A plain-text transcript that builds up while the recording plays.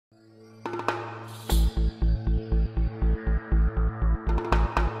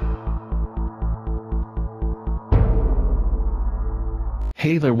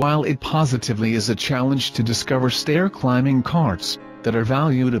Hey there, while it positively is a challenge to discover stair climbing carts that are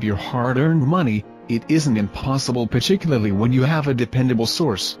valued of your hard-earned money, it isn't impossible, particularly when you have a dependable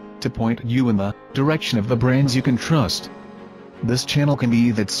source to point you in the direction of the brands you can trust. This channel can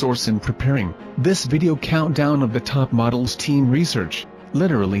be that source in preparing this video countdown of the top models team research,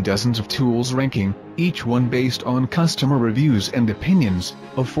 literally dozens of tools ranking, each one based on customer reviews and opinions,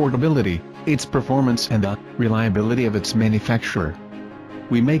 affordability, its performance and the reliability of its manufacturer.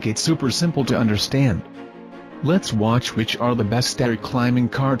 We make it super simple to understand. Let's watch which are the best stair climbing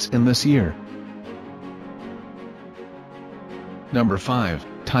carts in this year. Number 5,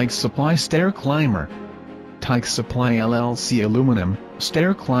 Tyke Supply Stair Climber. Tyke Supply LLC Aluminum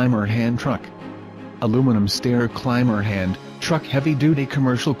Stair Climber Hand Truck. Aluminum Stair Climber Hand Truck, heavy-duty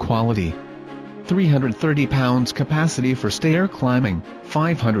commercial quality. 330 pounds capacity for stair climbing,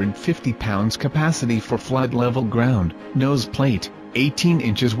 550 pounds capacity for flood-level ground, nose plate, 18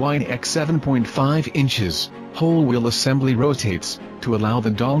 inches wide x 7.5 inches, whole wheel assembly rotates, to allow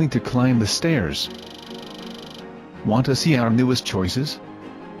the dolly to climb the stairs. Want to see our newest choices?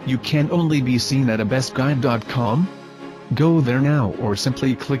 You can only be seen at abestguide.com? Go there now or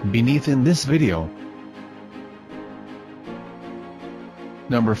simply click beneath in this video.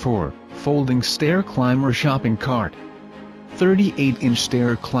 Number 4, Folding Stair Climber Shopping Cart. 38-inch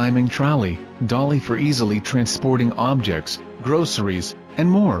stair climbing trolley, dolly for easily transporting objects, groceries, and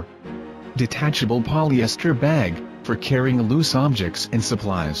more. Detachable polyester bag, for carrying loose objects and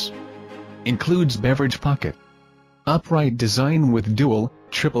supplies. Includes beverage pocket. Upright design with dual,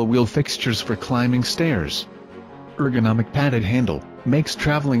 triple wheel fixtures for climbing stairs. Ergonomic padded handle, makes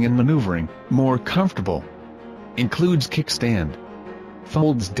traveling and maneuvering more comfortable. Includes kickstand.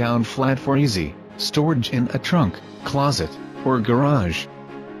 Folds down flat for easy storage in a trunk, closet, or garage.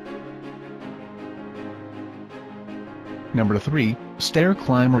 Number 3, Stair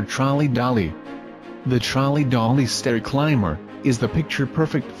Climber Trolley Dolly. The Trolley Dolly Stair Climber is the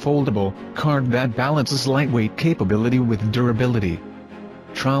picture-perfect foldable cart that balances lightweight capability with durability.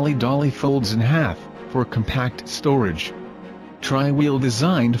 Trolley Dolly folds in half for compact storage. Tri-wheel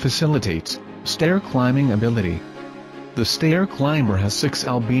design facilitates stair climbing ability. The stair climber has 6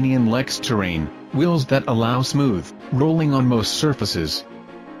 Albanian Lex terrain wheels that allow smooth rolling on most surfaces.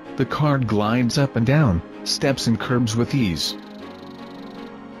 The cart glides up and down steps and curbs with ease.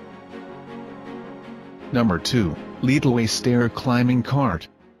 Number 2, Littleway Stair Climbing Cart.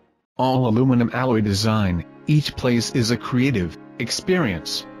 All aluminum alloy design, each place is a creative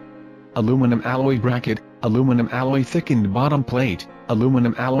experience. Aluminum alloy bracket, aluminum alloy thickened bottom plate,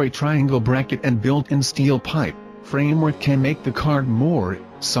 aluminum alloy triangle bracket and built-in steel pipe framework can make the cart more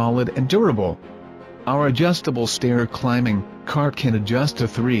solid and durable. Our adjustable stair climbing cart can adjust to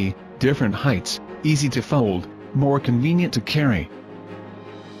 3 different heights, easy to fold, more convenient to carry.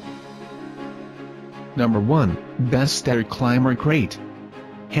 Number 1, Best Stair Climber Crate.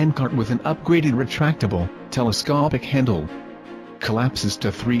 Handcart with an upgraded retractable, telescopic handle. Collapses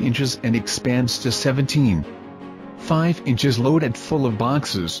to 3 inches and expands to 17.5 inches, loaded full of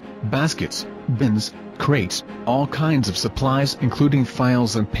boxes, baskets, bins, crates, all kinds of supplies including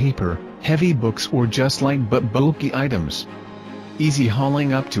files and paper, heavy books or just light but bulky items. Easy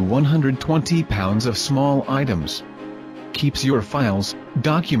hauling up to 120 pounds of small items. Keeps your files,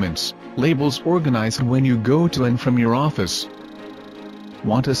 documents, labels organized when you go to and from your office.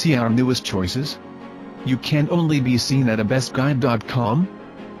 Want to see our newest choices? You can only be seen at abestguide.com?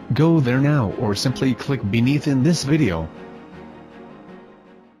 Go there now or simply click beneath in this video.